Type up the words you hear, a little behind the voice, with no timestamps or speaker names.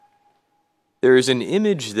There is an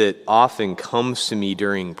image that often comes to me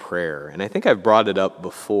during prayer, and I think I've brought it up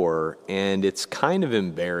before, and it's kind of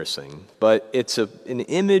embarrassing, but it's an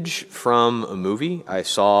image from a movie I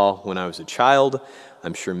saw when I was a child.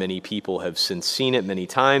 I'm sure many people have since seen it many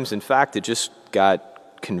times. In fact, it just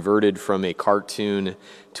got converted from a cartoon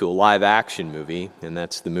to a live-action movie, and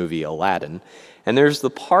that's the movie Aladdin. And there's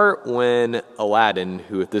the part when Aladdin,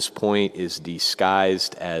 who at this point is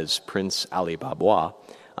disguised as Prince Ali Baba,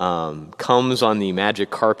 comes on the magic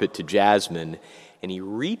carpet to Jasmine, and he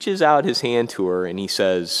reaches out his hand to her and he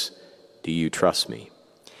says, "Do you trust me?"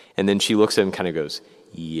 And then she looks at him and kind of goes,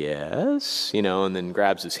 "Yes," and then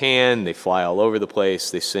grabs his hand. They fly all over the place.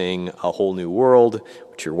 They sing A Whole New World,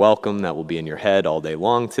 which you're welcome. That will be in your head all day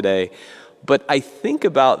long today. But I think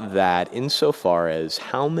about that insofar as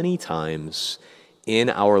how many times in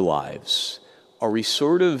our lives are we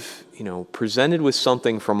sort of, presented with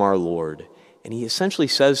something from our Lord, and he essentially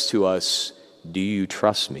says to us, "Do you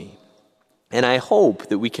trust me?" And I hope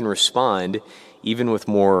that we can respond, even with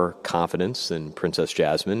more confidence than Princess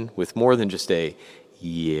Jasmine, with more than just a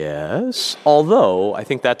yes, although I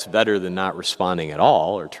think that's better than not responding at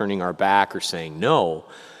all or turning our back or saying no,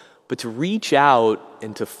 but to reach out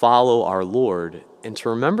and to follow our Lord and to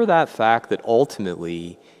remember that fact that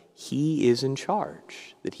ultimately he is in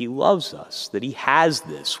charge, that he loves us, that he has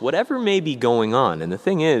this, whatever may be going on. And the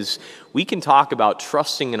thing is, we can talk about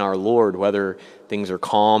trusting in our Lord, whether things are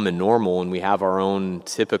calm and normal and we have our own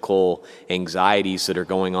typical anxieties that are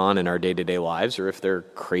going on in our day-to-day lives, or if they're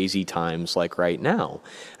crazy times like right now.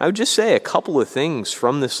 I would just say a couple of things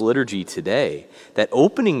from this liturgy today. That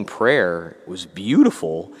opening prayer was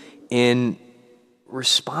beautiful in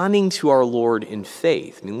responding to our Lord in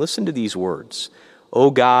faith. Listen to these words. "O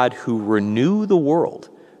God, who renew the world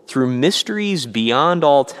through mysteries beyond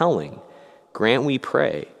all telling, grant, we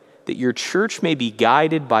pray, that your church may be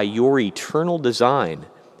guided by your eternal design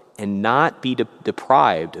and not be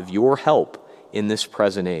deprived of your help in this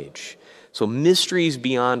present age." So mysteries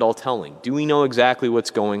beyond all telling. Do we know exactly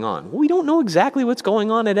what's going on? Well, we don't know exactly what's going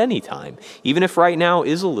on at any time, even if right now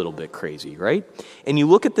is a little bit crazy, right? And you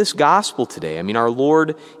look at this gospel today. Our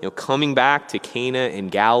Lord, coming back to Cana in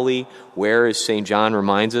Galilee, where, as St. John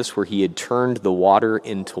reminds us, where he had turned the water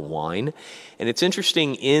into wine. And it's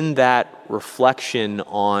interesting in that reflection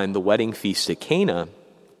on the wedding feast at Cana,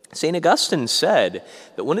 St. Augustine said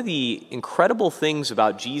that one of the incredible things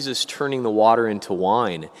about Jesus turning the water into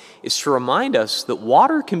wine is to remind us that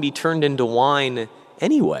water can be turned into wine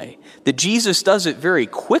anyway, that Jesus does it very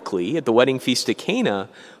quickly at the wedding feast at Cana,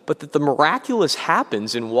 but that the miraculous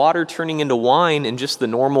happens in water turning into wine in just the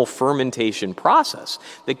normal fermentation process,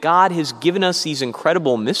 that God has given us these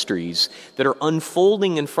incredible mysteries that are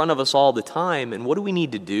unfolding in front of us all the time, and what do we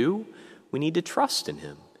need to do? We need to trust in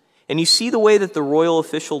him. And you see the way that the royal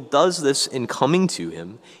official does this in coming to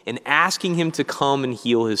him and asking him to come and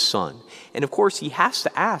heal his son. And of course, he has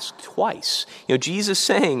to ask twice. Jesus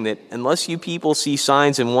saying that unless you people see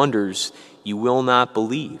signs and wonders, you will not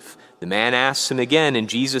believe. The man asks him again, and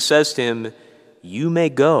Jesus says to him, "You may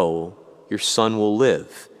go, your son will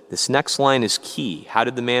live." This next line is key. How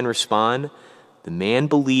did the man respond? The man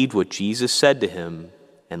believed what Jesus said to him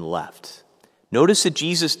and left. Notice that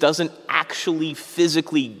Jesus doesn't actually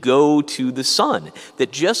physically go to the son, that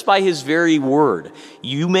just by his very word,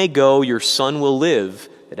 "You may go, your son will live,"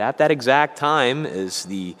 that at that exact time, as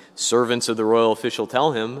the servants of the royal official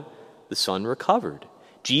tell him, the son recovered.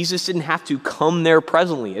 Jesus didn't have to come there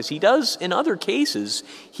presently, as he does in other cases.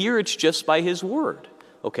 Here it's just by his word.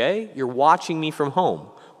 Okay? You're watching me from home.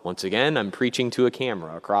 Once again, I'm preaching to a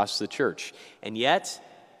camera across the church. And yet,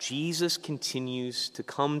 Jesus continues to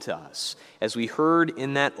come to us, as we heard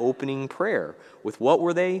in that opening prayer, with what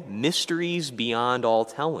were they? Mysteries beyond all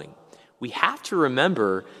telling. We have to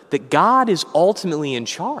remember that God is ultimately in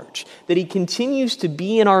charge, that he continues to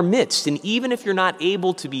be in our midst, and even if you're not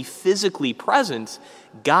able to be physically present,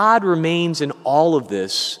 God remains in all of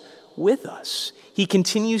this with us. He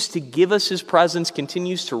continues to give us his presence,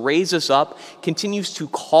 continues to raise us up, continues to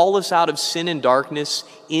call us out of sin and darkness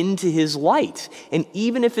into his light. And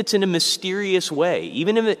even if it's in a mysterious way,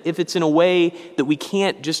 even if it's in a way that we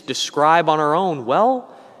can't just describe on our own,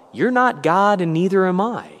 well, you're not God and neither am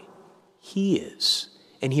I. He is.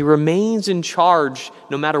 And he remains in charge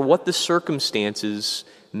no matter what the circumstances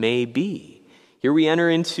may be. Here we enter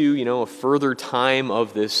into, a further time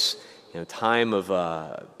of this time of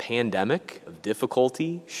pandemic, of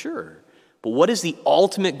difficulty, sure. But what is the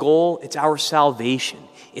ultimate goal? It's our salvation.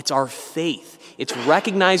 It's our faith. It's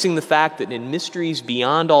recognizing the fact that in mysteries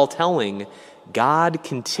beyond all telling, God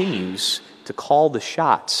continues to call the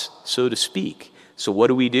shots, so to speak. So what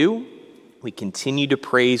do? we continue to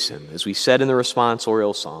praise him. As we said in the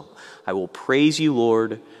responsorial psalm, I will praise you,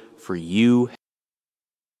 Lord, for you.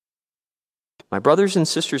 My brothers and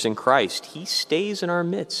sisters in Christ, he stays in our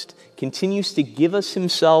midst, continues to give us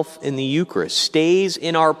himself in the Eucharist, stays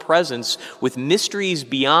in our presence with mysteries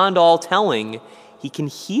beyond all telling. He can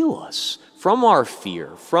heal us from our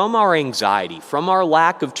fear, from our anxiety, from our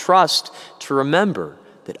lack of trust, to remember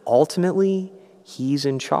that ultimately he's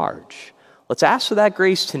in charge. Let's ask for that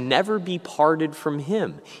grace to never be parted from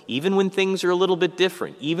him, even when things are a little bit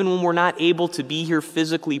different, even when we're not able to be here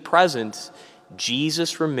physically present.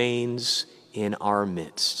 Jesus remains in our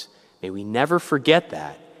midst. May we never forget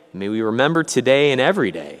that. May we remember today and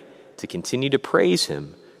every day to continue to praise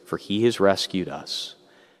him, for he has rescued us.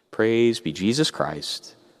 Praise be Jesus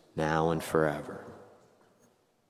Christ, now and forever.